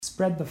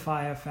Spread the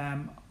fire,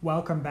 fam.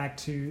 Welcome back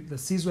to the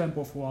Sizwe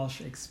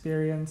Mpofu-Walsh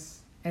Experience,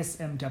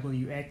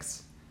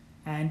 SMWX.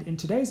 And in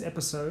today's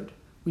episode,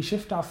 we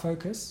shift our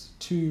focus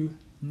to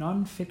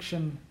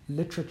non-fiction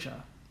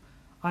literature.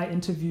 I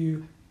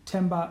interview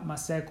Themba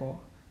Maseko.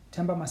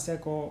 Themba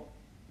Maseko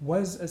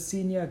was a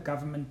senior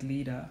government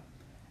leader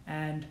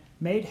and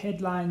made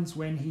headlines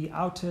when he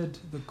outed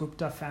the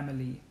Gupta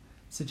family,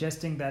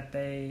 suggesting that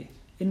they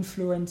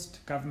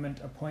influenced government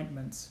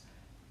appointments,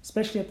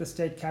 especially at the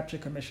State Capture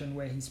Commission,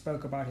 where he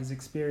spoke about his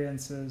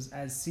experiences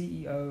as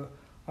CEO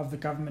of the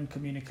Government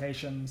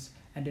Communications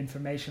and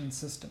Information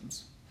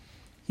Systems.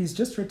 He's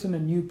just written a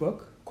new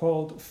book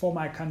called For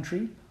My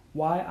Country,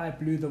 Why I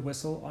Blew the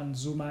Whistle on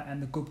Zuma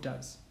and the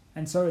Guptas.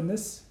 And so in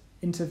this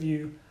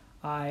interview,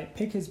 I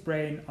pick his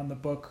brain on the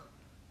book,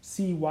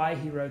 see why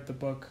he wrote the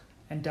book,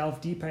 and delve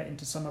deeper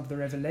into some of the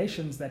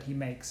revelations that he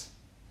makes.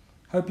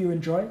 Hope you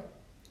enjoy.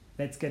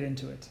 Let's get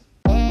into it.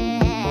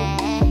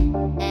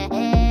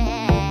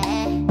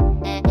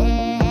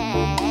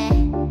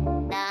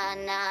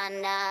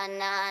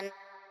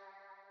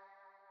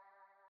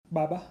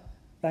 Baba,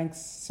 thanks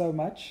so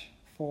much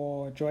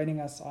for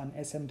joining us on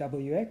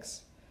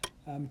SMWX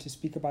to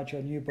speak about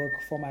your new book,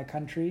 For My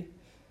Country.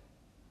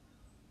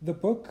 The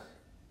book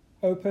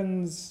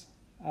opens,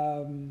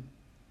 and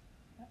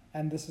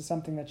this is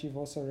something that you've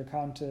also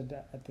recounted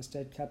at the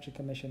State Capture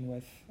Commission,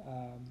 with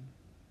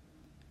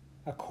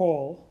a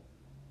call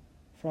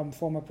from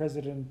former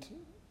President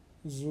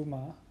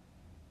Zuma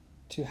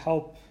to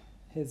help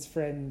his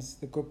friends,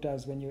 the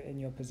Guptas, when you're in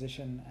your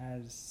position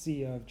as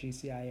CEO of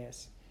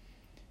GCIS.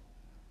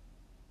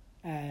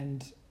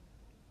 And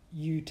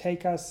you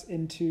take us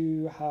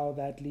into how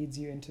that leads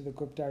you into the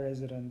Gupta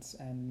residence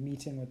and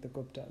meeting with the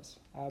Guptas.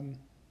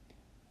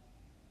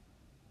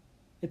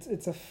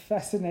 It's a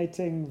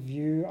fascinating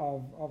view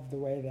of the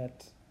way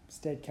that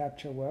state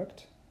capture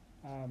worked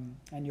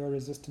and your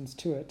resistance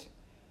to it.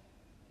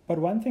 But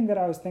one thing that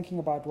I was thinking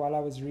about while I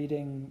was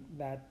reading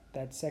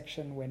that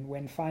section,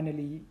 when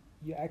finally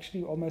you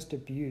actually almost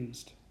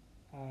abused,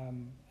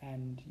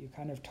 and you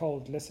kind of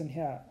told, listen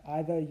here,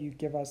 either you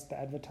give us the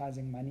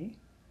advertising money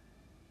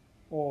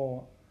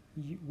or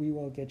we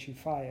will get you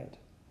fired.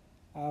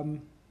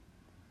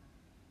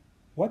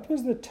 What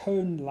was the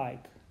tone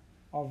like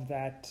of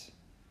that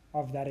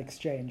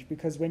exchange?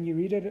 Because when you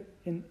read it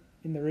in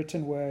the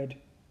written word,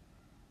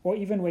 or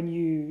even when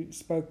you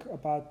spoke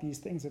about these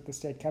things at the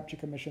State Capture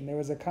Commission, there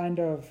was a kind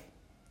of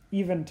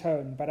even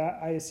tone, but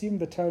I assume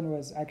the tone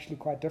was actually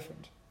quite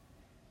different.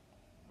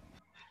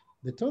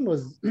 The tone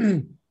was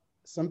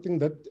something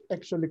that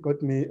actually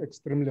got me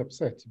extremely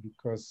upset,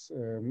 because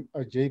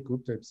Ajay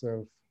Gupta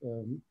himself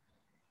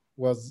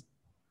was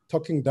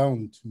talking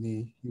down to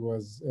me. He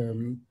was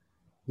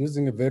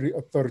using a very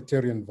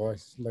authoritarian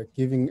voice, like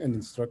giving an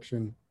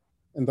instruction.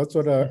 And that's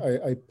what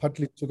I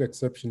partly took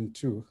exception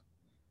to,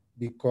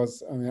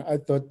 because I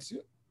thought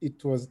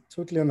it was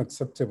totally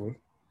unacceptable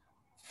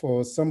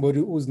for somebody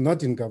who's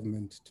not in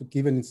government to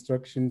give an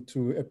instruction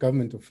to a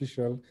government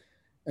official.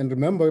 And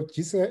remember,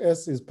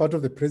 GCIS is part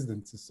of the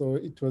presidency. So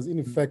it was in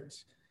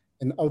effect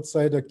an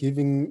outsider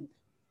giving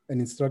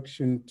an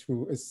instruction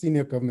to a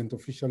senior government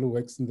official who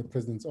works in the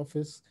president's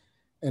office.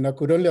 And I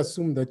could only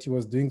assume that he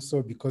was doing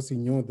so because he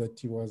knew that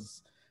he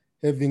was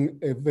having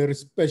a very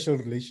special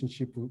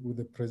relationship with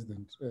the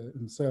president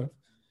himself.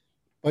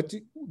 But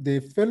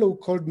the fellow who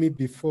called me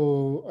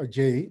before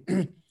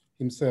Ajay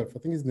himself, I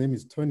think his name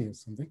is Tony or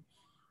something,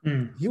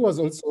 he was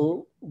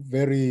also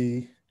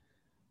very,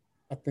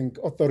 I think,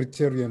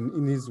 authoritarian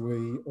in his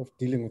way of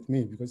dealing with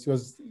me, because he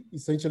was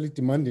essentially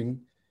demanding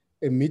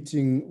a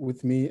meeting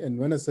with me. And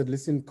when I said,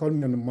 listen, call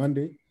me on a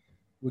Monday,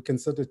 we can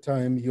set a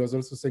time, he was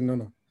also saying,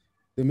 no,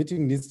 the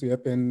meeting needs to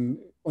happen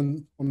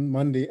on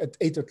Monday at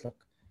 8 o'clock.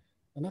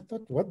 And I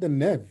thought, what the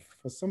nerve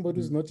for somebody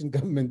who's not in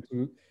government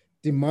to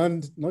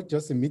demand not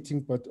just a meeting,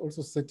 but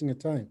also setting a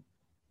time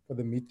for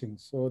the meeting.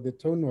 So the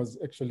tone was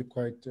actually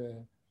quite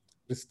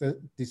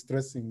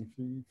distressing,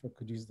 if I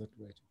could use that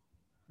word.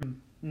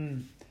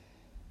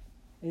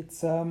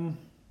 It's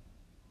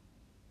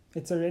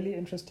a really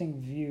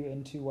interesting view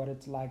into what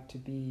it's like to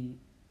be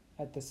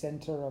at the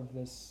center of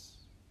this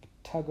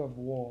tug of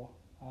war.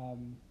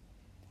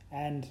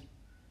 And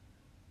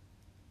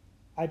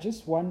I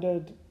just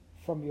wondered,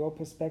 from your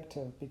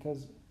perspective,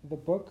 because the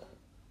book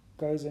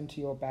goes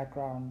into your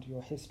background,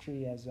 your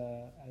history as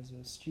a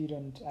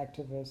student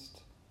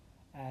activist,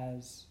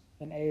 as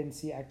an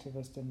ANC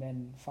activist, and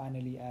then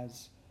finally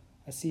as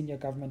a senior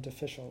government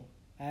official.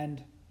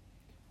 And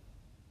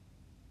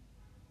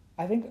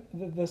I think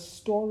the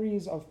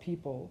stories of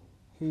people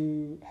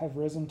who have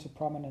risen to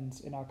prominence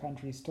in our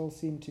country still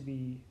seem to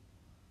be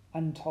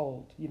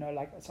untold.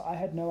 So I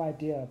had no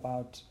idea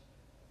about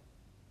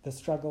the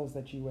struggles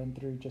that you went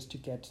through just to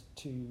get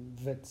to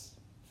Wits,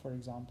 for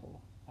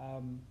example.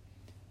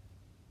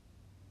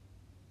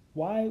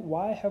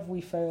 Why have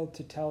we failed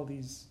to tell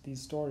these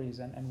stories,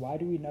 and why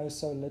do we know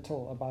so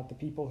little about the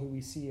people who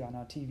we see on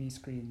our TV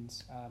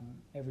screens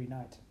every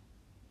night?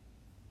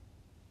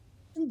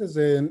 I think there's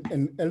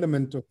an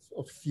element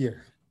of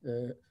fear.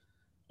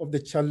 of the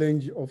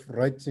challenge of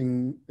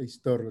writing a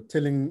story,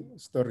 telling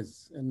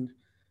stories. And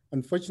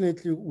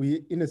unfortunately, we're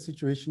in a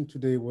situation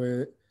today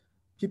where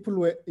people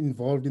who are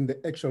involved in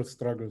the actual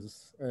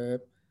struggles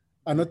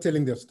are not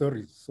telling their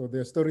stories. So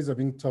their stories are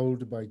being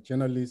told by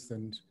journalists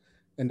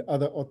and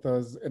other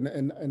authors.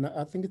 And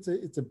I think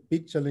it's a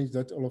big challenge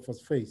that all of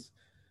us face,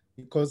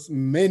 because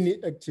many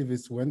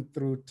activists went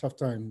through tough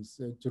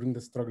times during the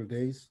struggle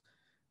days.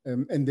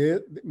 And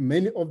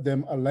many of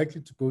them are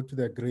likely to go to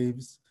their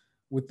graves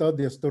without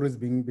their stories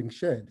being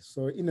shared.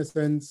 So in a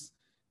sense,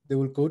 they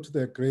will go to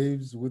their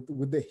graves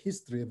with a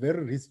history, a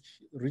very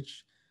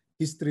rich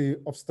history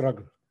of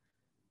struggle.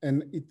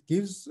 And it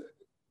gives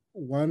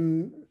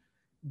one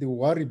the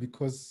worry,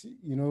 because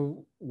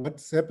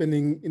what's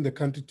happening in the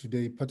country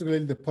today,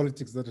 particularly the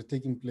politics that are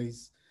taking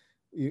place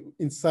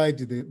inside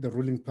the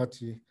ruling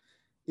party,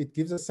 it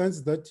gives a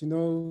sense that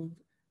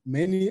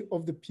many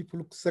of the people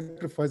who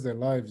sacrificed their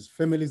lives,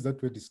 families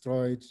that were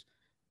destroyed,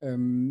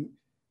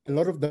 a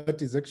lot of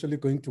that is actually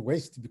going to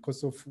waste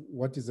because of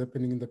what is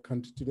happening in the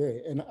country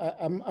today. And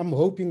I'm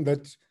hoping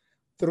that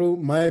through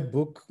my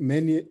book,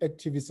 many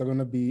activists are going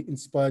to be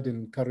inspired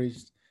and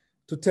encouraged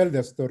to tell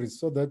their stories,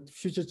 so that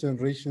future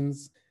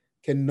generations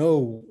can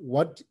know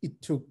what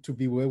it took to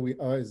be where we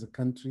are as a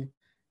country,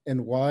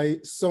 and why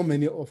so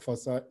many of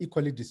us are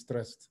equally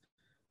distressed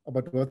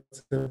about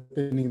what's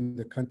happening in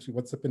the country,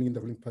 what's happening in the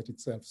ruling party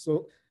itself.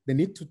 So the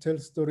need to tell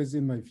stories,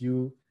 in my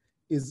view,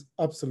 is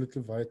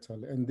absolutely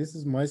vital. And this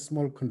is my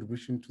small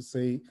contribution to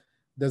say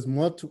there's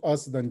more to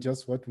us than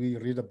just what we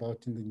read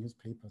about in the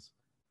newspapers.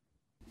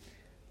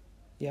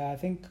 Yeah, I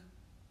think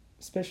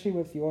especially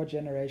with your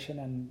generation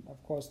and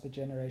of course the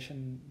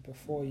generation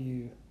before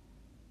you,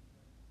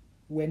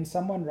 when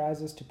someone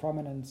rises to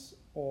prominence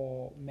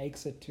or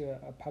makes it to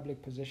a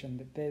public position,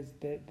 that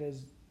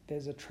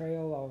there's a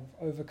trail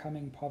of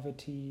overcoming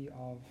poverty,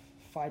 of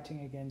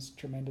fighting against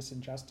tremendous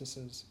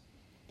injustices.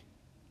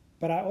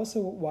 But I also,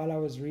 while I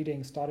was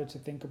reading, started to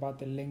think about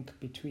the link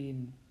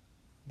between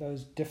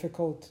those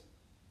difficult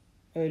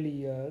early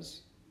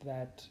years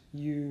that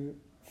you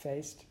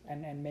faced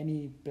and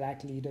many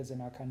black leaders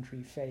in our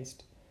country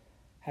faced,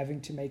 having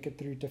to make it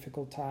through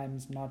difficult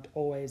times, not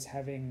always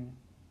having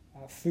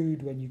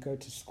food when you go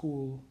to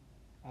school,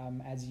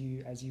 as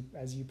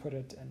you put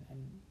it,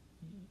 and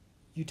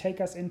you take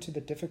us into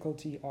the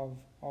difficulty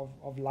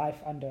of life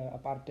under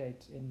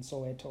apartheid in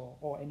Soweto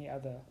or any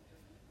other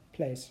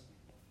place.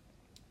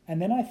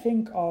 And then I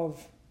think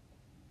of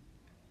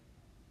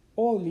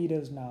all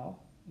leaders now.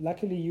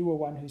 Luckily, you were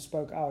one who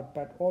spoke out,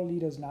 but all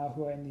leaders now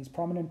who are in these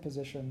prominent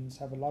positions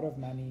have a lot of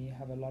money,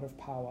 have a lot of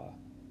power.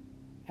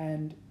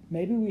 And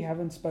maybe we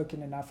haven't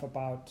spoken enough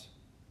about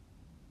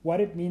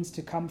what it means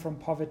to come from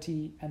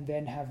poverty and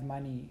then have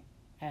money,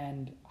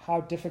 and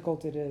how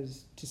difficult it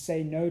is to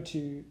say no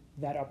to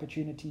that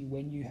opportunity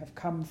when you have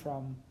come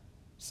from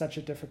such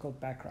a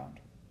difficult background.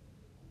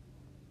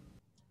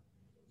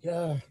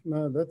 Yeah,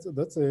 no,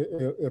 that's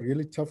a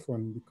really tough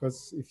one,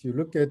 because if you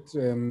look at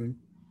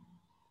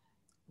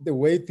the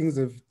way things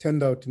have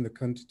turned out in the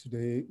country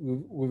today,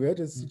 we've had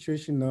a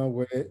situation now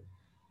where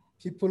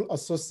people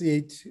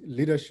associate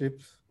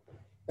leadership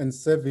and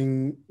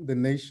serving the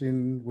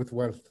nation with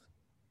wealth.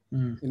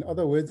 In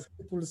other words,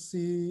 people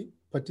see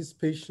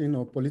participation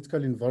or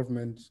political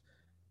involvement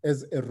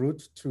as a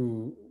route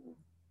to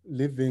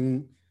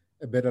living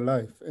a better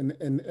life.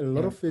 And a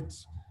lot of it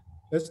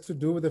has to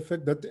do with the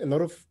fact that a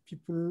lot of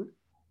people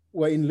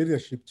who are in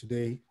leadership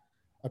today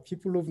are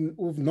people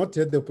who've not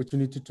had the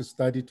opportunity to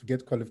study, to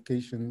get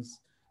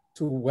qualifications,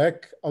 to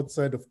work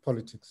outside of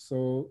politics.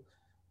 So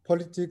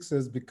politics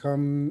has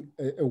become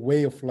a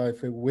way of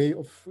life, a way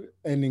of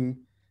earning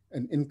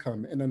an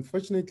income. And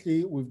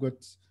unfortunately, we've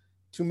got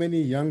too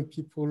many young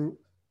people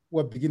who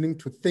are beginning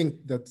to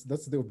think that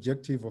that's the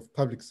objective of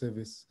public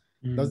service.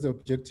 That's the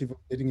objective of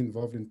getting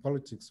involved in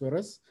politics.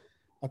 Whereas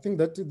I think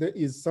that there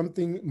is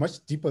something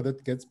much deeper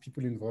that gets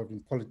people involved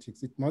in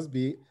politics. It must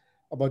be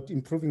about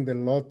improving the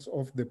lot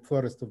of the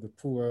poorest of the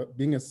poor,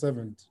 being a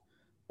servant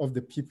of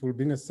the people,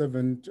 being a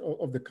servant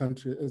of the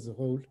country as a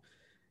whole.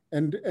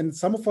 And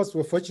some of us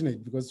were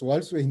fortunate, because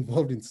whilst we're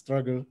involved in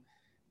struggle,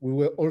 we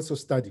were also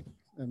studying.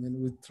 I mean,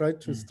 we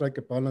tried to strike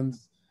a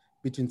balance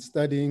between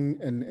studying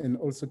and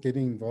also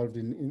getting involved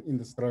in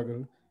the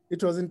struggle.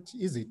 It wasn't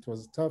easy, it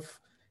was tough.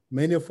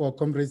 Many of our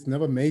comrades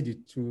never made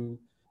it to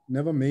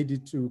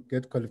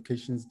get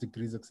qualifications,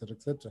 degrees, et cetera,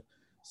 et cetera.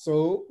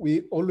 So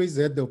we always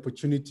had the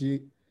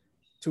opportunity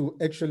to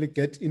actually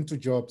get into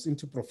jobs,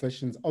 into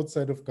professions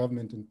outside of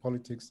government and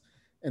politics.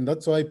 And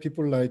that's why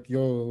people like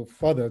your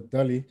father,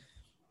 Dali,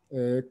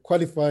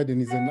 qualified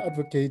and is an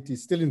advocate.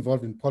 He's still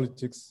involved in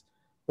politics,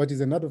 but he's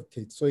an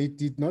advocate. So he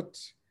did not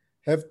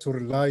have to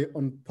rely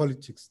on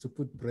politics to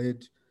put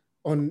bread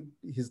on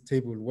his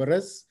table.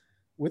 Whereas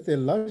with a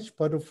large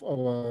part of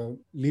our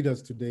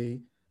leaders today,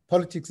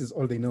 politics is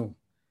all they know.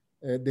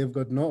 They've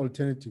got no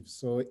alternative.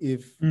 So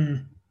if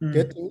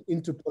getting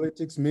into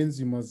politics means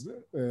you must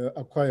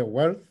acquire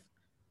wealth,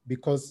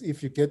 because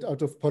if you get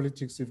out of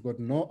politics, you've got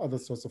no other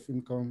source of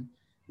income,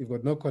 you've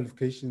got no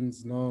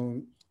qualifications,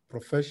 no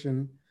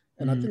profession,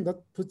 And I think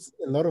that puts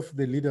a lot of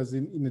the leaders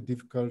in a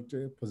difficult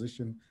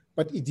position.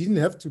 But it didn't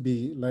have to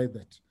be like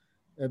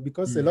that,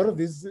 because a lot of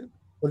these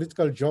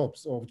political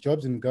jobs or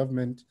jobs in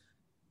government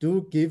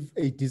do give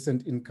a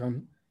decent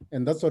income.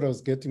 And that's what I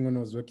was getting when I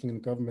was working in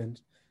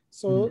government.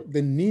 So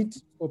the need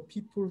for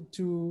people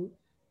to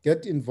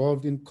get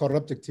involved in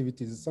corrupt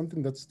activities is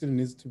something that still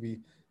needs to be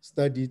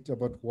studied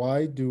about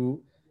why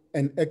do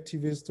an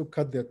activist who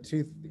cut their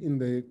teeth in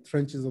the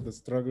trenches of the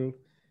struggle,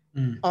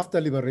 after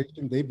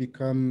liberation, they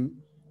become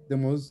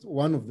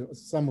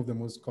some of the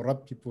most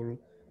corrupt people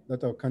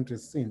that our country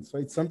has seen. So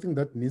it's something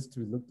that needs to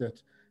be looked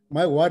at.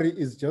 My worry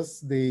is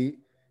just the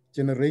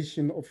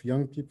generation of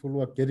young people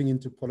who are getting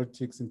into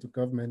politics, into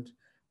government,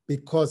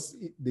 because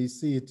they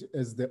see it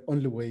as the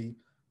only way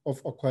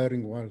of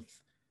acquiring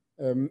wealth.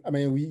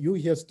 You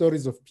hear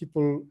stories of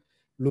people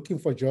looking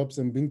for jobs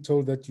and being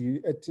told that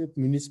you at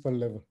municipal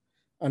level,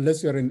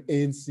 unless you're an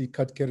ANC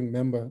card-carrying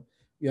member,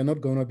 you're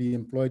not going to be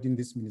employed in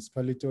this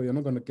municipality, or you're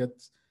not going to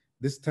get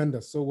this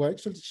tender. So we're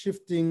actually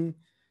shifting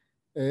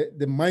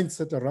the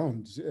mindset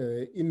around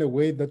in a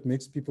way that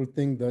makes people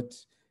think that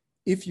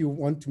if you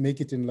want to make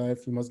it in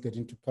life, you must get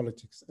into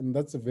politics. And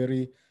that's a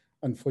very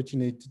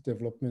unfortunate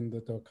development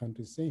that our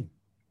country is seeing.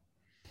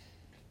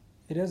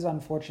 It is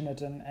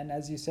unfortunate. And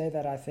as you say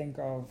that, I think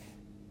of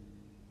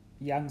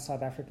young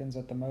South Africans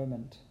at the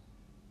moment.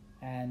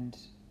 And,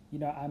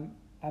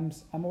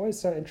 I'm always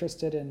so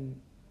interested in,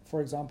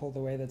 for example, the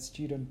way that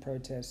student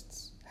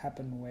protests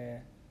happen,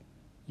 where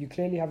you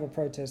clearly have a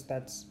protest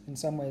that's in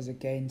some ways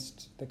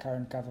against the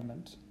current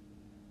government,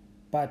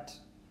 but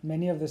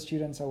many of the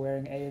students are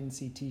wearing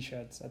ANC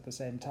t-shirts at the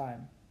same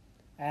time.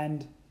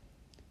 And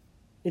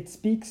it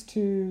speaks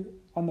to,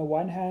 on the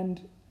one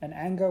hand, an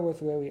anger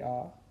with where we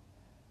are,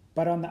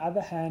 but on the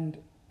other hand,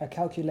 a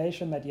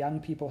calculation that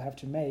young people have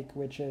to make,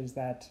 which is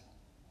that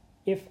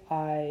if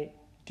I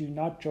do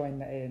not join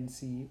the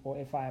ANC, or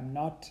if I am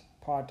not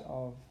part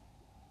of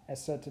a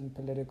certain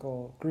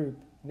political group,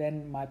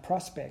 then my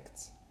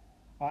prospects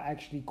are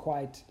actually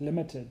quite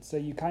limited. So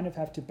you kind of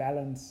have to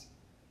balance,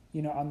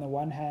 on the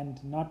one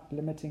hand, not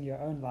limiting your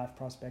own life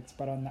prospects,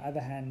 but on the other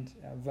hand,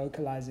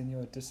 vocalizing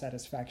your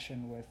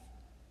dissatisfaction with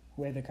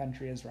where the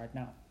country is right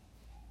now.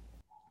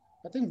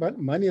 I think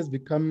money has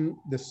become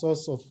the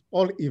source of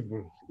all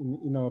evil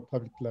in our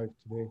public life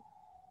today.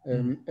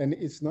 And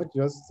it's not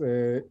just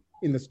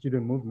in the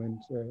student movement,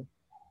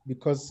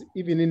 because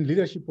even in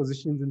leadership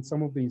positions in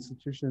some of the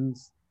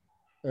institutions,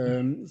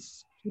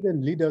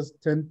 student leaders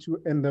tend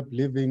to end up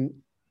living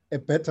a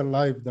better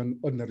life than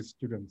ordinary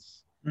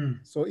students.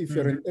 So if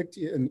you're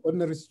an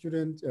ordinary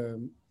student,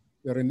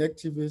 you're an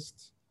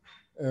activist,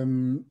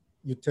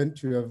 you tend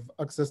to have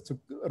access to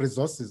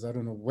resources. I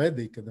don't know where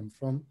they get them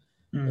from.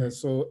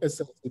 So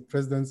SLC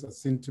presidents are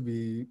seen to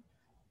be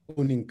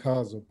owning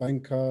cars or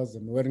buying cars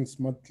and wearing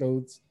smart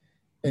clothes.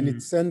 And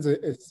it sends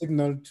a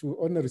signal to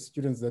ordinary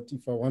students that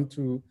if I want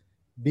to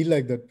be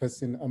like that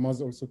person, I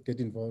must also get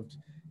involved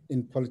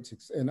in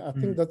politics. And I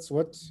think that's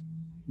what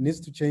needs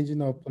to change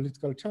in our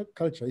political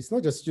culture. It's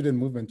not just student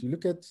movement. You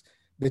look at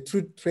the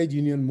trade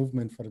union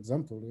movement, for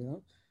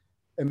example,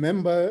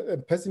 a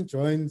person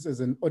joins as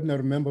an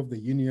ordinary member of the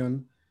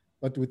union,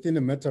 but within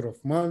a matter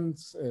of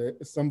months,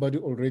 somebody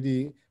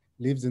already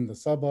lives in the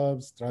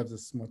suburbs, drives a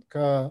smart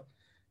car,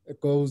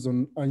 goes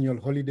on annual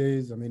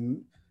holidays. I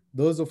mean,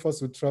 those of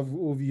us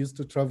who used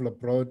to travel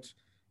abroad,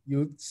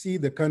 you see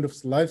the kind of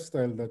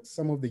lifestyle that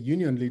some of the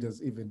union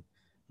leaders even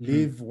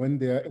live when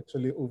they are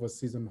actually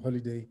overseas on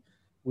holiday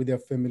with their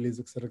families,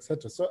 et cetera, et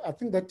cetera. So I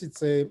think that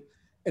it's a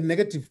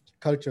negative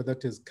culture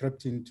that has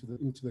crept into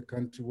the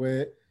country,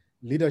 where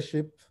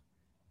leadership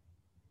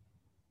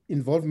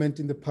involvement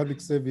in the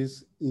public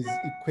service is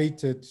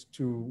equated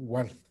to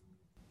wealth.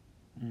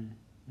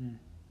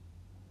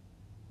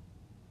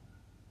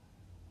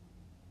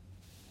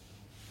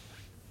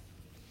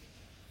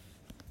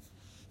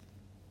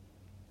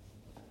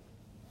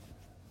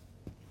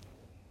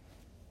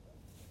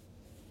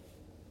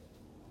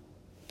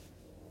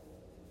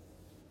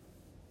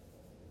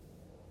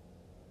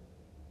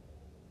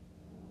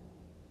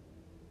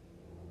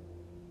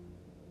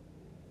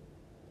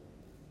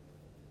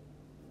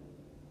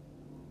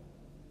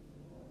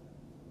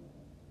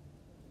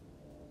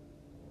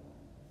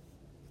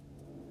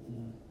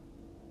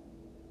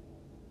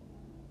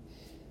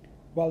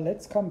 Well,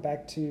 let's come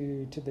back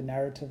to the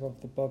narrative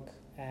of the book.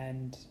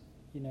 And,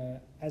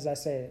 as I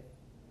say,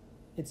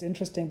 it's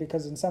interesting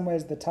because in some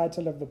ways the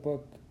title of the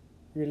book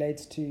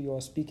relates to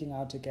your speaking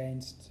out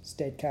against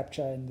state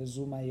capture in the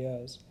Zuma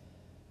years.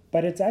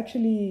 But it's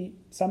actually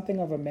something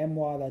of a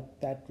memoir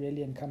that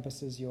really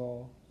encompasses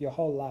your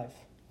whole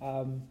life.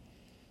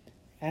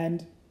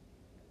 And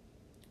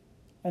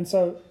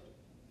so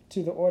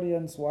to the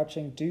audience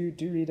watching, do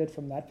read it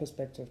from that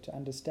perspective to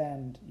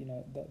understand,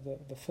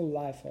 the full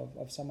life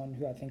of someone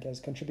who I think has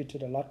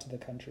contributed a lot to the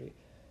country.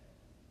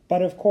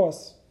 But of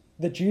course,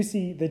 the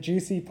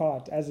juicy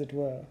part, as it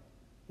were,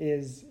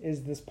 is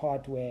this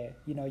part where,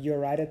 you're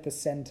right at the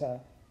center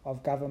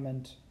of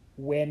government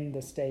when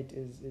the state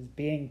is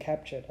being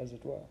captured, as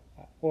it were,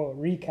 or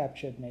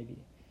recaptured maybe.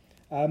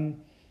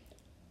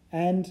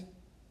 And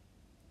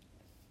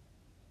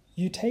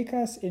you take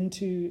us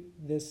into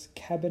this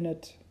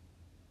cabinet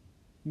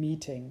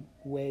meeting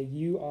where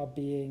you are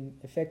being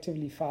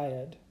effectively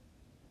fired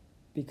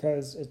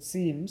because it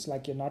seems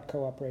like you're not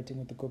cooperating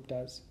with the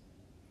Guptas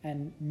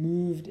and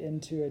moved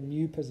into a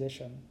new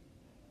position.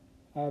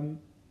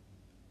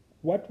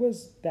 What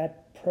was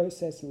that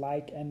process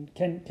like, and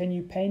can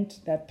you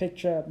paint that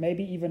picture,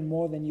 maybe even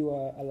more than you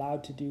are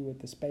allowed to do with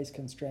the space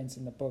constraints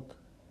in the book,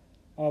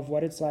 of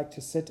what it's like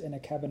to sit in a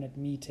cabinet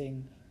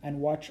meeting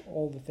and watch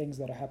all the things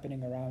that are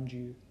happening around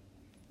you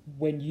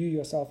when you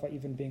yourself are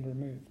even being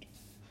removed?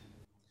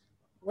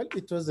 Well,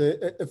 it was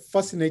a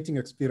fascinating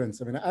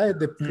experience. I mean, I had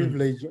the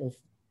privilege of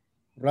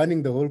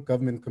running the whole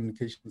government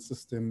communication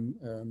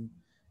system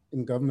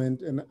in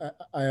government, and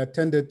I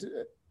attended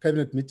a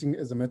cabinet meeting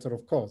as a matter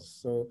of course.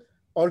 So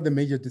all the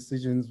major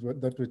decisions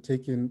that were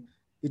taken,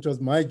 it was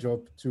my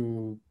job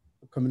to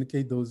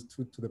communicate those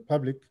to the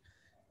public.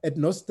 At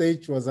no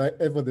stage was I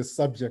ever the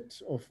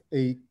subject of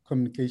a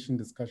communication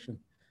discussion.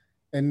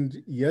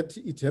 And yet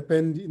it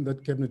happened in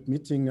that cabinet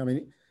meeting. I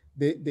mean,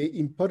 the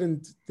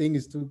important thing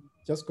is to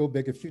just go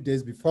back a few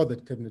days before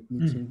that cabinet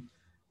meeting,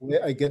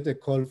 where I get a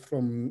call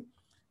from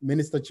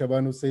Minister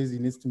Chabane, who says he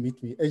needs to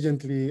meet me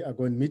urgently. I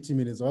go and meet him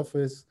in his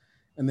office.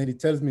 And then he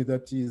tells me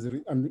that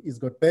he's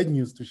got bad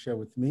news to share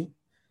with me.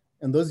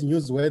 And those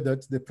news were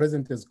that the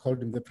president has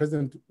called him. The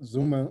president,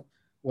 Zuma,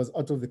 was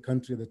out of the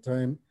country at the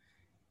time.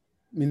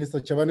 Minister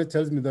Chabane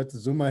tells me that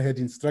Zuma had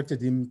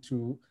instructed him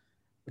to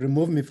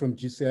remove me from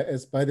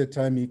GCIS by the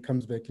time he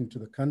comes back into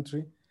the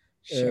country.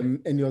 Sure.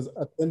 And he was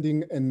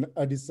attending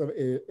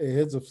a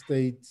heads of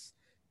state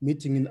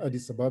meeting in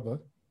Addis Ababa.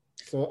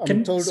 So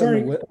I'm told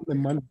on the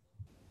Monday.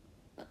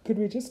 Could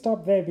we just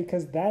stop there,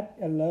 because that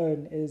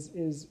alone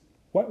is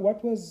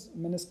what was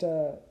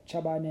Minister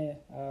Chabane,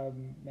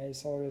 may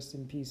his soul rest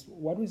in peace,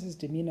 what was his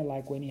demeanor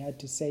like when he had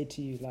to say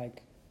to you,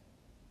 like,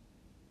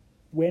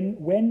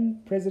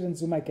 when President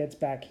Zuma gets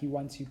back, he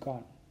wants you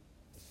gone?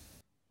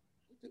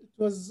 It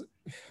was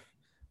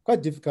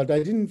quite difficult.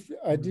 I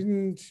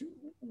didn't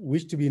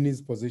wish to be in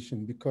his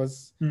position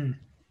because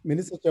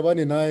Minister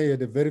Chabane and I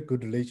had a very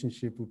good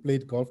relationship. We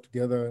played golf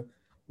together.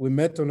 We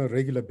met on a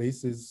regular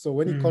basis. So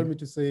when he called me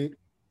to say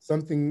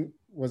something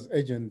was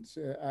urgent,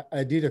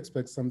 I did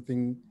expect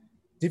something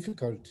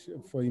difficult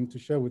for him to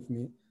share with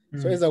me.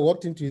 So as I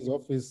walked into his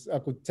office, I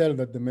could tell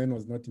that the man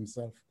was not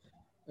himself.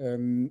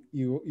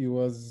 He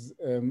was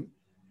a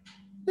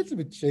little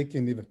bit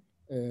shaken even.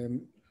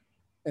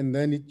 And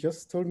then he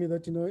just told me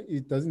that, he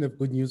doesn't have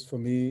good news for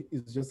me.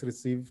 He's just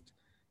received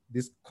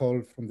this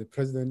call from the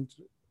president.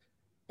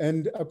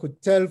 And I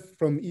could tell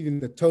from even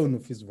the tone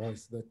of his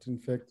voice that, in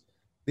fact,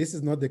 this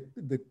is not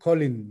the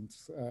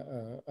Collins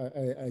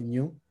I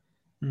knew.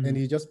 And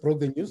he just broke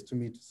the news to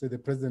me to say the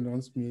president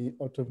wants me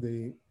out of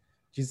the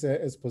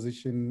GCIS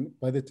position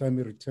by the time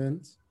he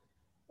returns.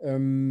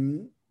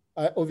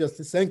 I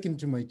obviously sank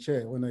into my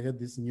chair when I heard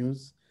this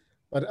news,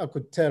 but I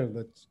could tell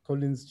that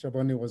Collins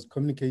Chabane was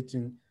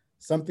communicating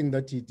something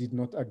that he did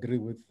not agree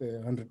with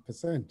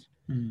 100%.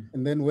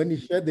 And then when he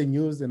shared the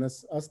news and I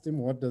asked him,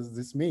 what does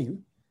this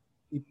mean?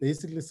 He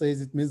basically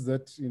says it means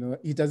that,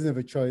 he doesn't have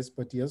a choice,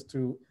 but he has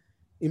to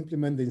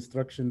implement the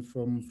instruction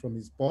from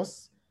his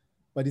boss.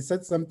 But he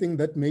said something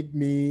that made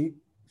me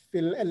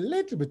feel a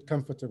little bit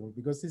comfortable,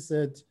 because he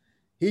said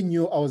he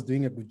knew I was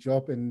doing a good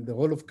job and the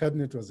whole of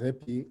cabinet was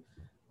happy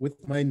with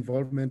my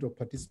involvement or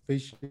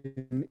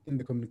participation in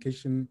the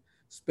communication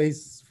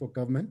space for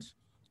government.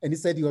 And he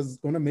said he was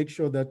going to make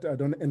sure that I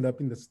don't end up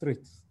in the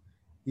streets.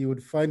 He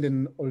would find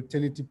an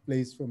alternative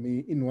place for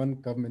me in one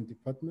government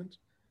department.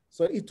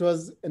 So it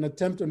was an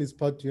attempt on his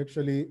part to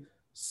actually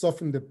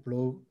soften the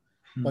blow,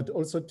 but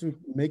also to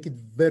make it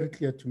very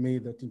clear to me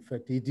that, in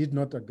fact, he did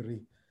not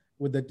agree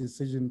with that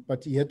decision,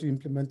 but he had to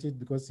implement it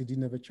because he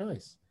didn't have a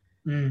choice.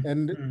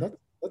 And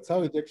that's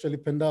how it actually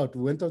panned out.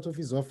 We went out of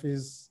his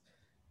office,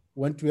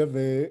 went to have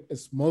a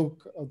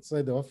smoke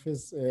outside the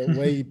office,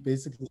 where he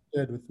basically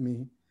shared with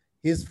me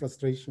his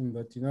frustration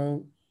that,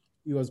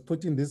 he was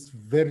put in this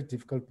very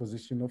difficult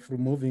position of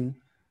removing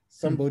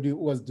somebody who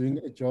was doing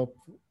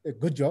a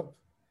good job,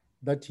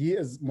 that he,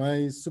 as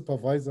my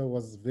supervisor,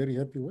 was very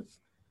happy with,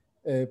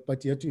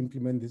 but he had to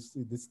implement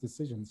this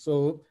decision.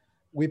 So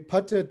we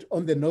parted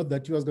on the note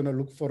that he was going to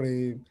look for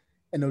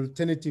an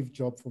alternative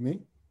job for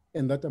me,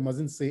 and that I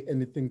mustn't say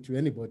anything to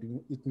anybody.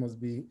 It must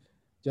be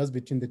just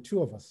between the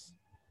two of us.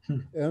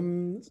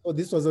 So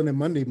this was on a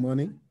Monday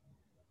morning.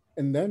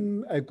 And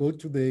then I go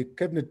to the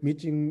cabinet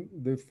meeting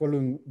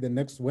the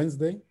next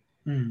Wednesday.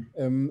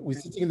 We're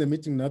sitting in the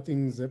meeting,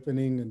 nothing's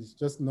happening, and it's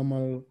just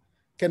normal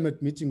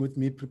cabinet meeting with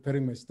me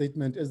preparing my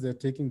statement as they're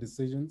taking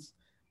decisions.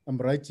 I'm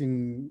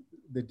writing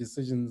the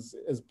decisions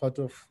as part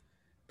of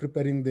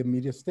preparing the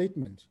media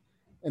statement.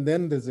 And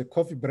then there's a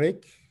coffee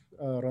break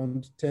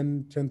around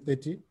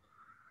 10:30.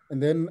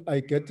 And then I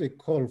get a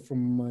call from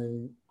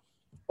my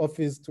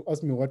office to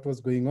ask me what was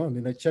going on.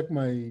 And I check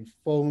my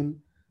phone.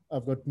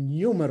 I've got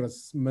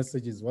numerous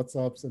messages,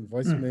 WhatsApps and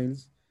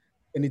voicemails.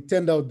 And it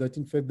turned out that,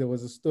 in fact, there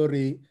was a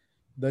story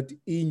that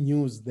E!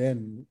 News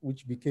then,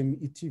 which became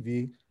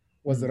ETV,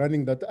 was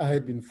running that I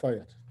had been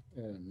fired.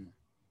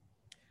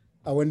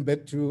 I went back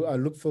I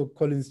looked for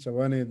Collins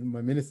Chabane,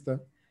 my minister,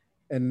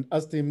 and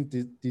asked him,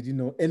 did he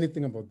know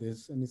anything about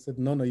this? And he said,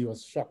 no, he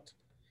was shocked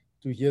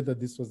to hear that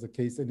this was the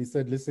case. And he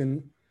said,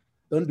 listen,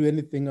 don't do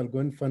anything. I'll go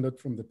and find out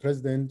from the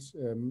president.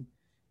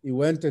 He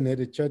went and had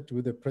a chat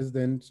with the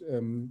president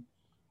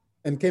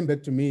and came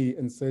back to me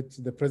and said,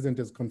 the president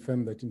has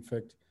confirmed that, in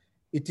fact,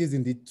 it is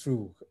indeed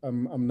true.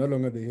 I'm no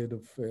longer the head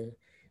of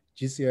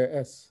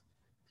GCIS.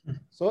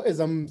 So as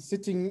I'm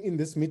sitting in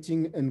this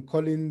meeting and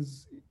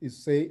Collins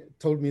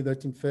told me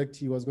that, in fact,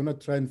 he was going to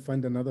try and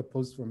find another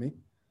post for me.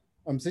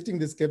 I'm sitting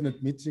this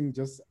cabinet meeting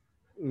just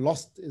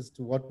lost as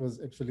to what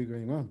was actually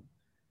going on.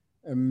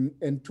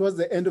 And towards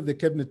the end of the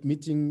cabinet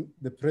meeting,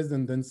 the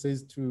president then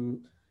says to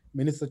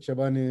Minister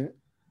Chabane,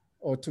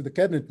 or to the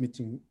cabinet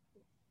meeting,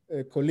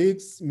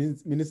 colleagues,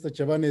 Minister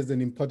Chabane has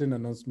an important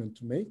announcement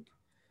to make.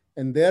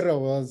 And there I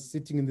was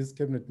sitting in this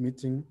cabinet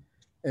meeting,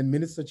 and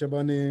Minister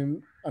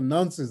Chabane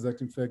announces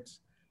that, in fact,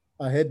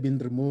 I had been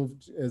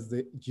removed as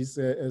the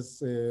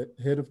GCIS,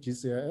 head of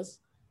GCIS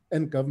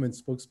and government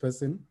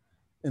spokesperson,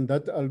 and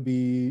that I'll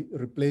be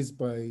replaced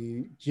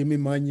by Jimmy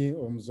Manye,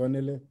 or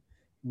Mzwanele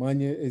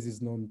Manye as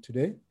is known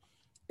today,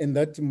 and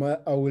that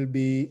I will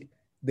be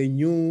the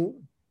new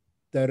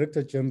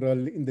Director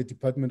General in the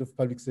Department of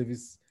Public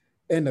Service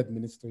and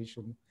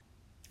Administration.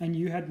 And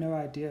you had no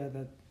idea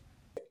that?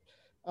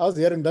 I was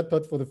hearing that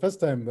part for the first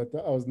time, that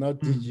I was now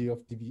DG of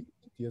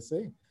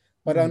DPSA.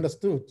 But I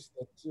understood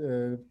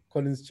that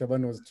Collins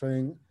Chabane was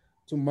trying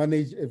to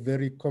manage a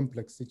very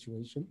complex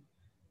situation.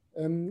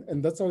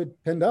 And that's how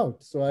it panned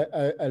out. So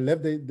I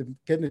left, the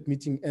cabinet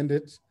meeting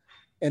ended,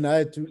 and I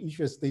had to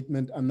issue a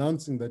statement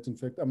announcing that, in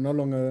fact, I'm no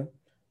longer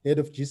head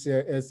of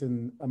GCIS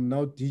and I'm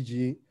now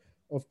DG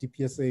of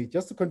DPSA.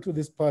 Just to conclude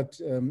this part,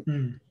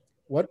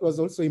 what was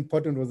also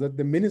important was that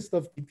the Minister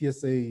of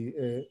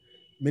DPSA,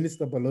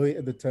 Minister Baloyi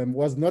at the time,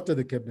 was not at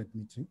the cabinet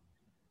meeting.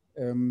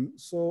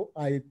 So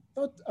I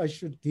thought I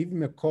should give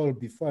him a call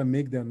before I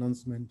make the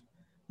announcement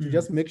to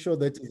just make sure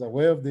that he's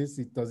aware of this.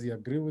 Does he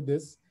agree with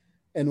this?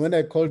 And when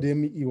I called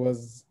him, he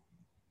was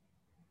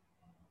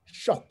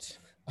shocked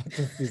out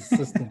of his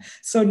system.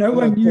 So no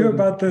one knew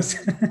about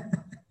this.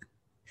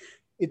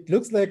 It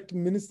looks like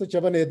Minister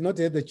Chabane had not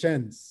had the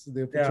chance,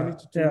 the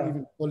opportunity to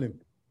even call him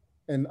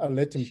and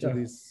alert him to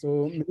this.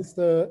 So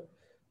Minister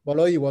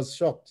Baloyi was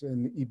shocked,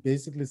 and he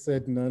basically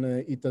said,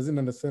 no, he doesn't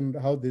understand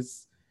how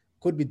this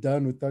could be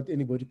done without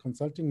anybody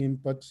consulting him.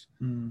 But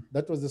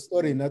that was the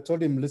story. And I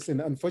told him,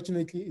 listen,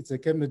 unfortunately, it's a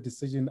cabinet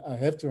decision. I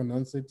have to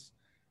announce it.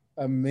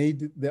 I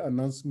made the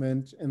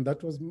announcement, and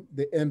that was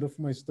the end of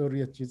my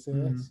story at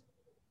GCIS.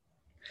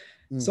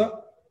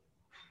 So,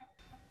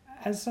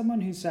 as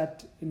someone who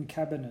sat in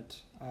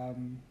cabinet,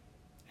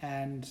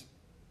 and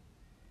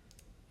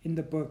in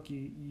the book,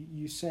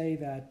 you say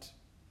that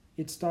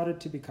it started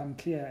to become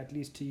clear, at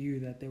least to you,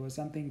 that there was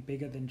something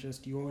bigger than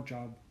just your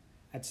job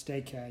at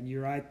stake here. And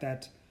you write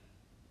that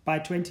by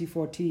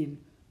 2014,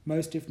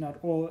 most, if not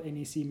all,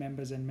 NEC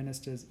members and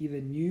ministers either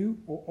knew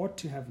or ought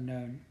to have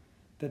known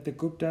that the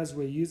Guptas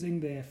were using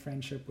their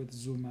friendship with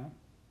Zuma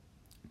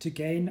to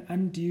gain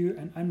undue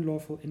and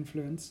unlawful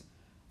influence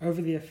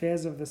over the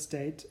affairs of the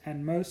state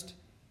and most,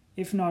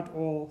 if not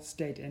all,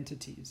 state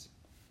entities.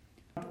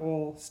 Not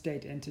all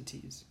state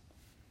entities.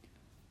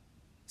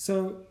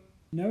 So,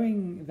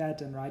 knowing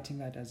that and writing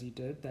that as you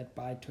did, that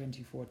by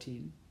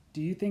 2014,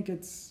 do you think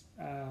it's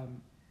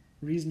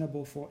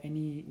reasonable for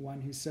anyone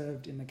who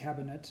served in the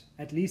cabinet,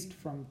 at least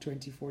from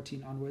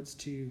 2014 onwards,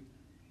 to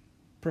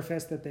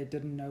profess that they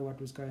didn't know what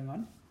was going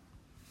on?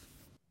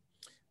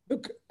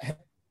 Look,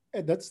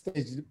 at that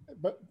stage,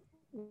 but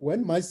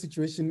when my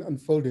situation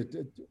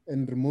unfolded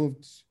and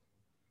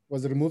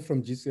was removed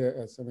from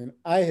GCIS, I mean,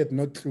 I had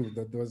no clue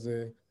that there was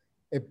a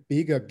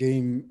bigger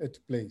game at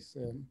place.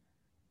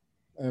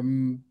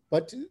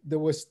 But there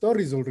were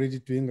stories already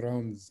doing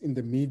rounds in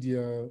the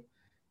media,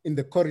 in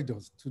the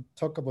corridors, to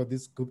talk about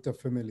this Gupta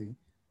family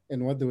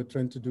and what they were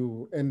trying to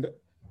do. And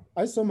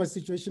I saw my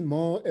situation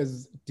more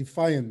as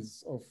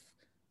defiance of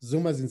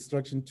Zuma's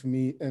instruction to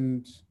me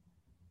and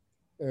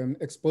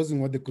exposing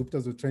what the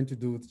Guptas were trying to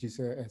do with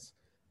GCIS.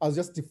 I was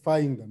just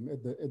defying them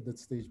at that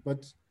stage.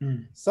 But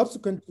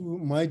subsequent to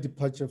my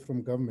departure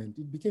from government,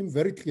 it became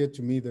very clear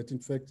to me that, in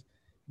fact,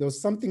 there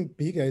was something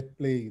bigger at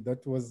play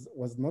that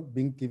was not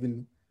being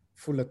given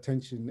full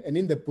attention. And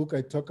in the book,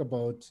 I talk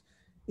about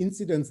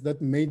incidents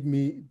that made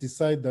me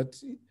decide that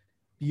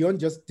beyond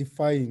just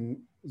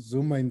defying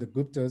Zuma and the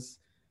Guptas,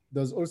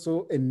 there's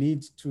also a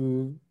need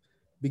to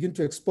begin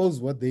to expose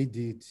what they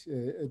did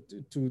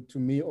to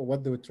me, or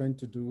what they were trying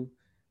to do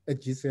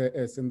at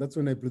GCIS. And that's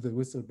when I blew the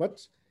whistle.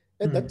 But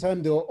at that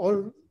time, there were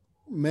all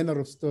manner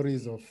of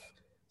stories of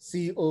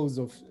CEOs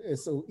of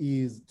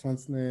SOEs,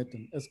 Transnet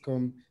and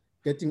Eskom,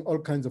 getting all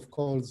kinds of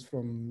calls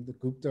from the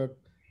Gupta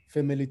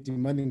family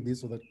demanding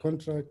this or that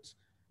contract.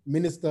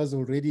 Ministers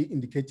already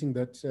indicating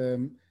that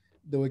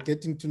they were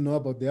getting to know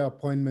about their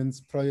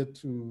appointments prior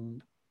to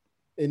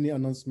any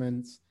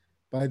announcements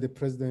by the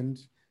president.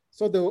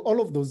 So there were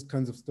all of those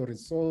kinds of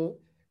stories. So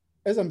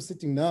as I'm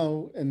sitting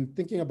now and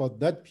thinking about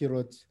that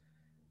period,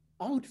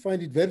 I would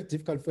find it very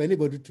difficult for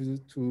anybody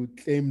to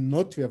claim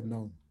not to have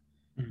known,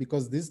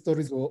 because these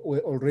stories were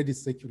already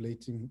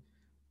circulating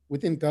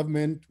within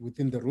government,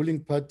 within the ruling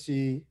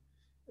party,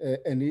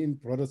 and in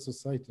broader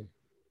society.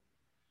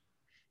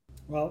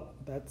 Well,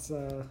 that's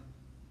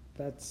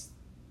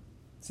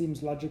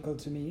seems logical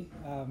to me,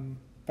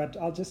 but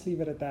I'll just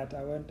leave it at that.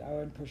 I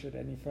won't push it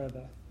any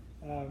further.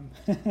 Um,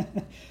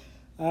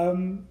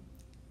 um,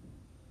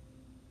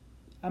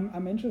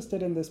 I'm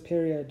interested in this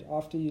period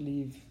after you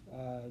leave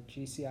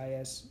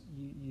GCIS.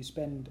 You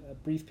spend a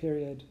brief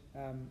period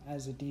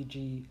as a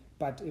DG,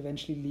 but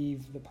eventually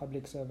leave the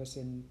public service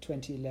in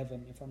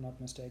 2011, if I'm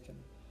not mistaken.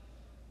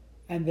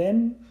 And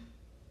then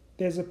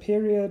there's a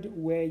period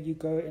where you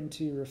go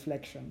into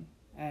reflection,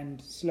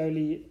 and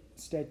slowly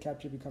state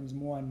capture becomes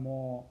more and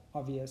more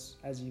obvious,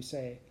 as you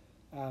say,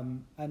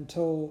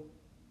 until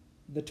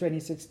the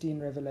 2016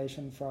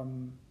 revelation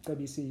from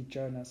Cobisi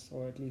Jonas,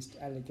 or at least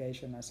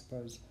allegation, I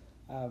suppose,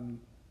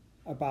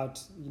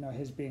 about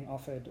his being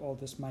offered all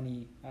this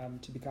money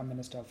to become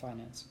Minister of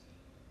Finance.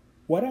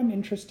 What I'm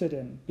interested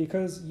in,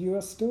 because you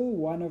are still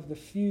one of the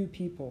few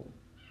people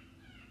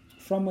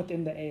from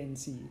within the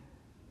ANC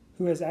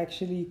who has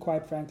actually,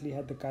 quite frankly,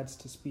 had the guts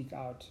to speak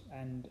out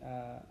and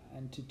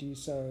to do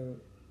so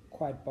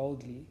quite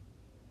boldly.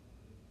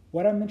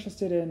 What I'm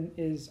interested in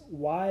is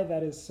why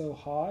that is so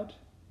hard,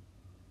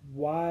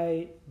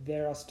 why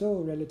there are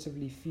still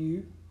relatively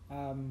few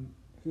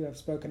who have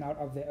spoken out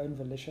of their own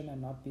volition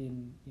and not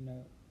been,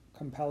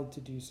 compelled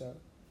to do so.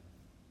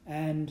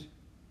 And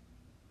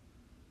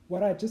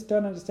what I just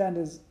don't understand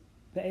is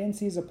the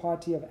ANC is a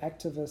party of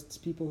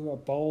activists, people who are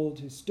bold,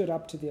 who stood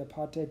up to the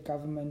apartheid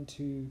government,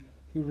 who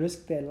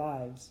risked their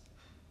lives.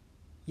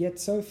 Yet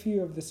so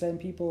few of the same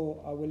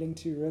people are willing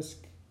to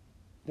risk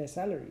their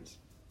salaries.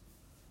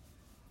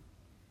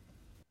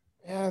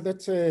 Yeah,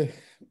 that's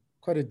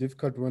quite a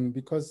difficult one,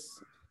 because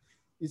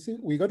you see,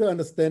 we got to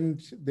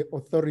understand the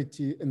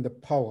authority and the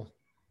power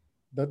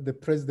that the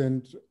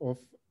president of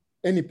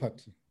any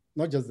party,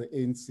 not just the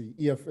ANC,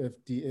 EFF,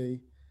 DA,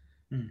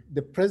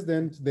 the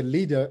president, the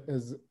leader,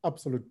 has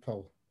absolute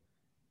power.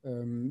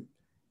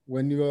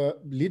 When you are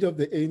leader of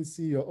the ANC,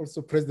 you're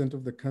also president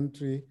of the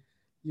country.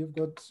 You've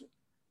got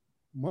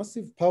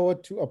massive power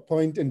to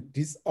appoint and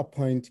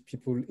disappoint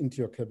people into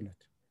your cabinet.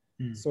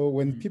 So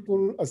when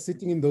people are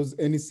sitting in those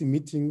NEC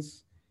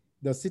meetings,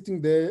 they're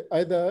sitting there,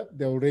 either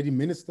they're already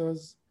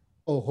ministers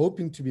or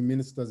hoping to be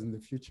ministers in the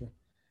future.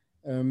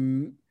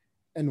 And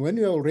when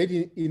you're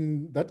already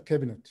in that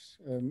cabinet,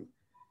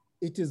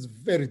 it is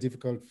very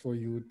difficult for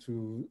you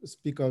to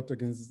speak out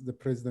against the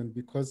president,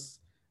 because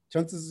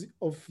chances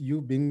of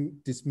you being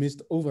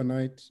dismissed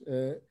overnight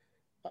are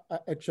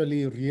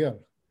actually real.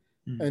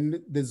 And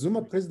the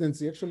Zuma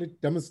presidency actually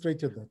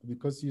demonstrated that,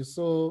 because you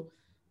saw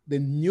the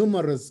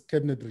numerous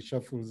cabinet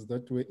reshuffles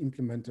that were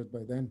implemented by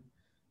then.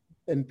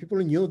 And people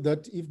knew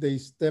that if they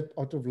step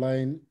out of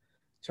line,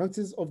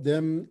 chances of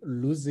them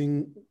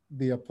losing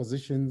their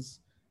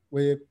positions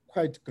were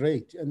quite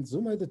great. And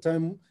Zuma at the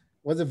time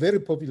was a very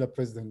popular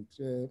president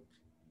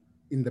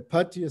in the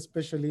party,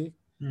 especially,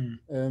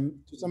 to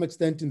some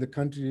extent in the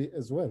country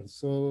as well.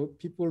 So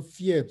people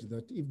feared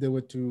that if they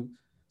were to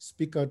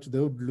speak out, they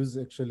would lose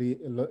actually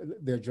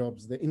their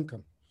jobs, their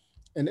income.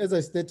 And as I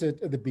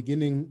stated at the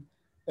beginning,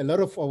 a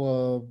lot of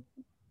our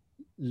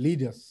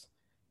leaders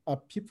are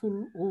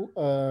people who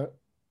are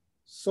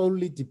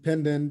solely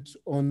dependent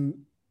on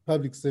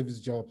public service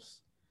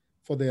jobs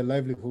for their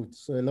livelihood.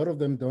 So a lot of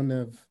them don't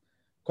have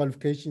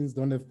qualifications,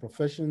 don't have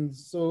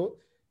professions. So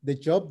the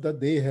job that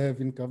they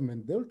have in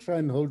government, they'll try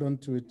and hold on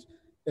to it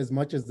as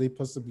much as they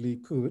possibly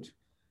could.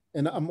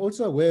 And I'm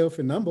also aware of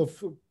a number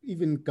of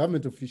even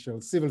government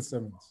officials, civil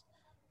servants,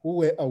 who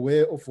were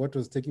aware of what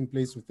was taking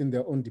place within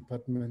their own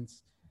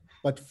departments,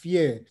 but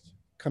feared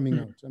coming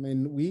out. I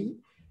mean,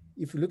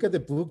 if you look at the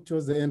book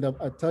towards the end, I've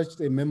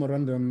attached a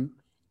memorandum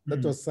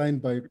that was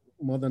signed by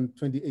more than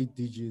 28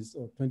 DGs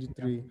or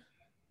 28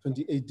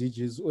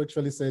 DGs who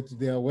actually said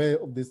they're aware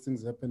of these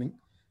things happening.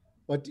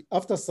 But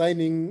after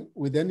signing,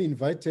 we then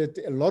invited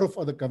a lot of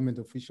other government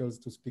officials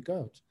to speak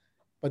out.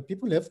 But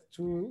people have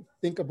to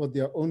think about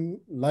their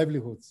own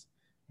livelihoods.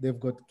 They've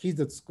got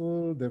kids at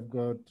school, they've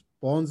got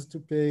bonds to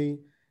pay,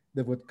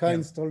 they've got car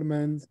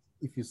installments.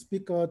 If you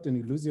speak out and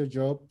you lose your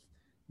job,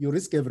 you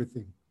risk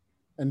everything.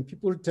 And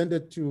people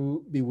tended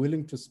to be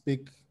willing to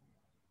speak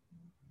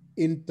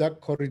in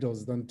dark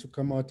corridors than to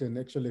come out and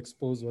actually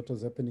expose what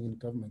was happening in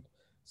government.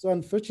 So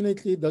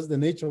unfortunately, that's the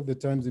nature of the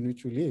times in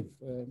which we live,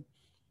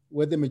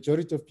 where the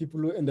majority of people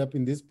who end up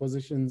in these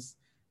positions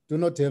do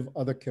not have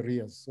other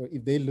careers. So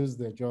if they lose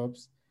their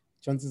jobs,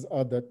 chances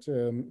are that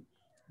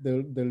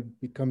they'll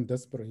become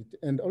desperate.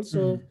 And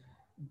also,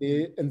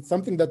 and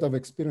something that I've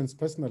experienced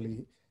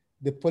personally,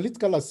 the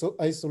political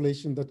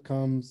isolation that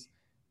comes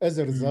as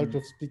a result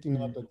of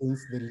speaking out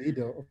against the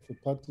leader of the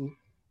party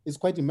is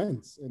quite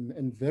immense.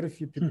 And very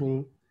few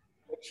people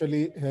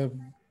actually have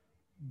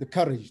the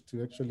courage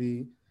to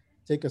actually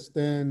take a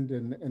stand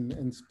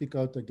and speak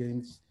out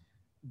against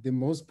the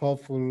most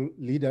powerful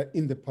leader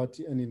in the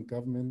party and in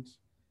government.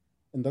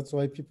 And that's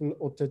why people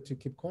opted to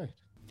keep quiet.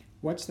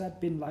 What's that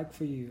been like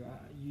for you?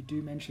 You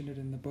do mention it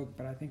in the book,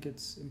 but I think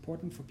it's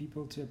important for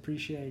people to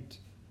appreciate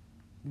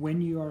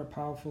when you are a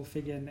powerful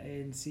figure in the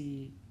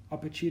ANC,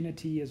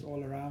 opportunity is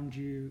all around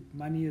you,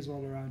 money is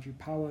all around you,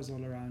 power is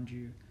all around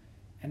you,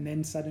 and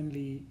then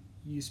suddenly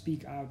you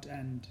speak out,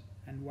 and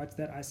what's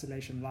that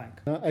isolation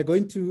like? I go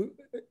into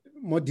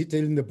more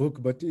detail in the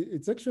book, but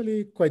it's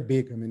actually quite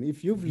big. I mean,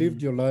 if you've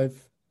lived your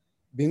life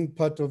being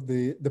part of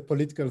the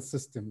political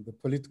system, the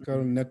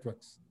political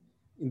networks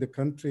in the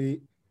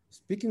country,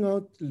 speaking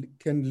out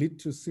can lead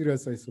to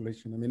serious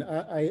isolation. I mean,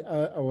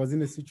 I was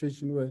in a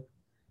situation where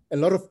a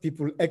lot of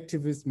people,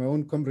 activists, my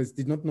own comrades,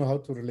 did not know how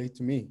to relate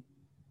to me.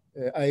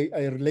 I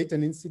relate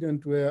an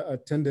incident where I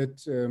attended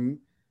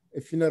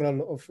a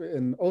funeral of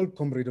an old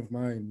comrade of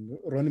mine,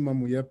 Ronnie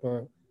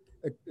Mamuyepa,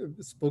 a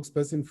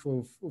spokesperson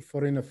for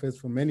foreign affairs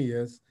for many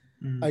years.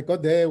 I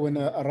got there when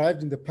I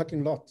arrived in the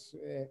parking lot.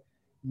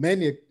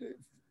 Many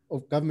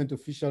of government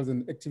officials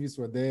and activists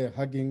were there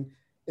hugging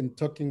and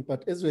talking,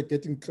 but as we're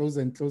getting closer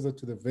and closer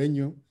to the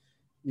venue,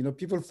 you know,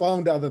 people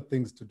found other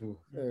things to do,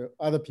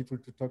 other people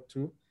to talk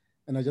to.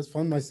 And I just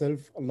found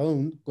myself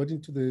alone, got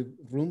into the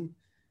room,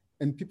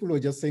 and people were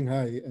just saying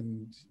hi,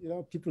 and you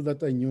know, people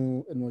that I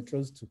knew and were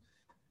close to.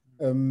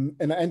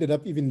 And I ended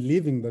up even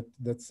leaving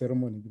that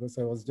ceremony because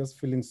I was just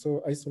feeling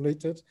so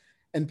isolated,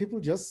 and people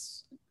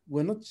just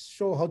were not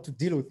sure how to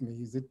deal with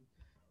me.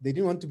 They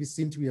didn't want to be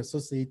seen to be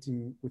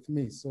associating with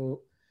me.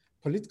 So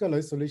political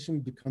isolation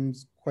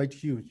becomes quite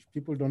huge.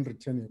 People don't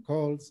return your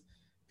calls.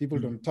 People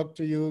don't talk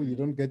to you. You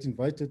don't get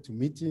invited to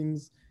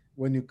meetings.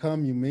 When you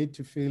come, you're made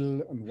to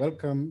feel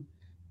unwelcome.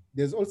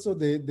 There's also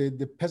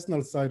the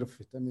personal side of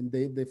it. I mean,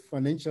 the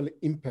financial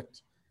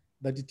impact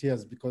that it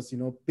has, because, you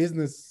know,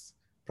 business,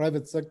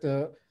 private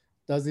sector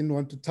doesn't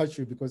want to touch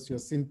you because you're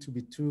seen to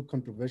be too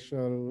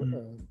controversial.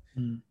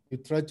 You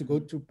try to go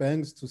to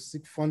banks to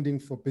seek funding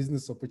for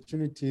business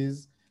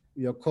opportunities.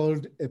 You're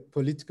called a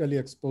politically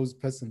exposed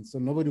person, so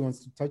nobody wants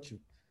to touch you.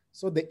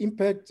 So the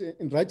impact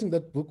in writing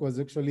that book was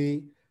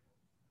actually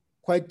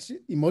quite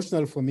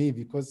emotional for me,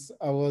 because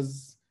I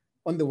was,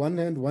 on the one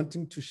hand,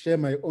 wanting to share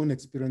my own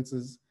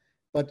experiences,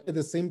 but at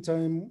the same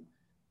time,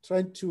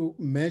 trying to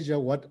measure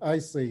what I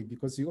say,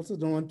 because you also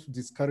don't want to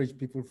discourage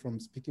people from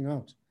speaking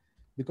out.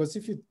 Because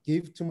if you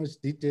give too much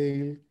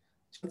detail,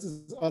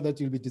 chances are that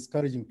you'll be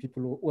discouraging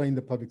people who are in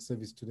the public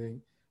service today,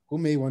 who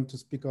may want to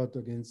speak out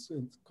against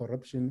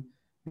corruption,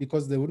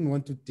 because they wouldn't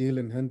want to deal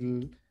and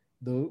handle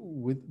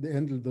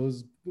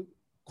those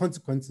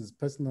consequences,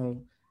 personal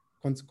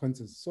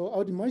consequences. So I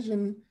would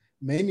imagine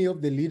many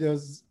of the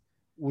leaders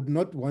would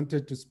not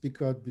wanted to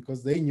speak out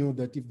because they knew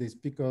that if they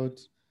speak out,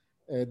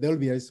 they'll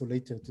be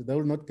isolated. They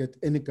will not get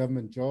any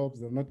government jobs,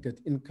 they'll not get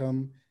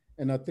income.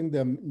 And I think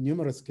there are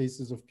numerous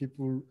cases of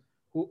people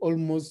who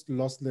almost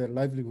lost their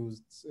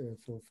livelihoods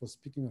for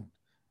speaking out.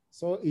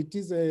 So it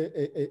is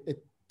a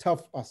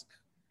tough ask,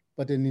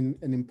 but an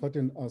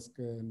important ask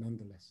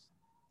nonetheless.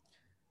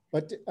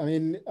 But I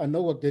mean, I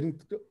know we're getting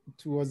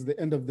towards the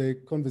end of the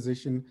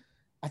conversation.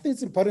 I think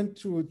it's important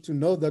to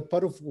know that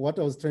part of what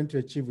I was trying to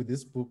achieve with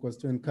this book was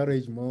to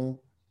encourage more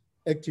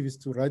activists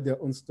to write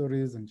their own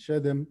stories and share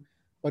them.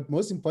 But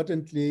most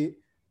importantly,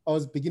 I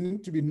was beginning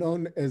to be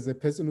known as a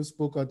person who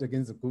spoke out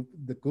against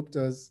the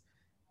Guptas.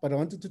 But I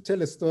wanted to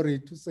tell a story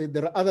to say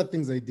there are other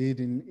things I did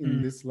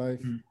in this life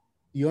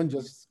beyond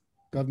just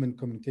government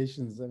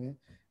communications. I mean,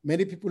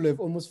 many people have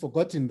almost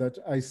forgotten that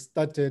I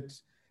started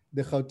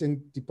the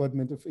Gauteng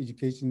Department of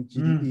Education,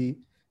 GDE.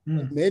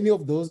 Many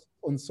of those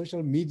on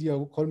social media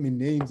who call me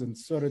names and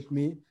swear at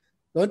me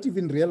don't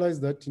even realize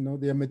that, you know,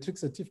 their matric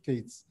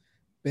certificates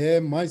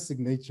bear my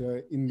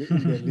signature in their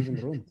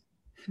living room.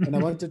 And I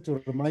wanted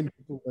to remind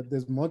people that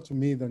there's more to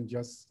me than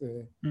just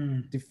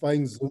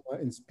defying Zuma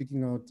and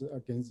speaking out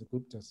against the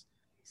Guptas.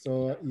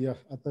 So yeah,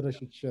 I thought I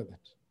should share that.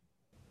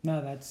 No,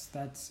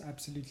 that's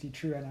absolutely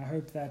true. And I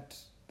hope that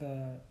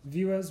the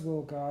viewers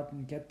will go out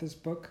and get this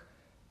book.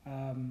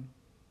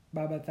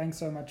 Baba, thanks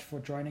so much for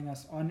joining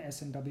us on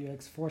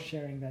SNWX, for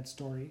sharing that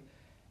story,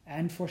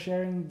 and for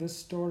sharing this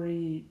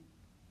story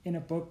in a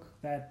book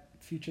that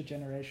future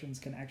generations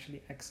can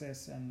actually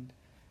access and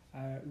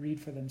read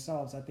for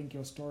themselves. I think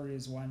your story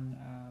is one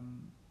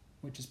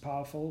which is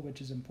powerful,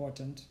 which is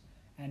important,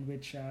 and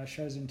which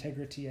shows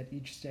integrity at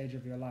each stage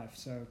of your life.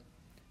 So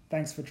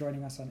thanks for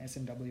joining us on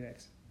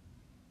SNWX.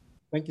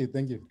 Thank you.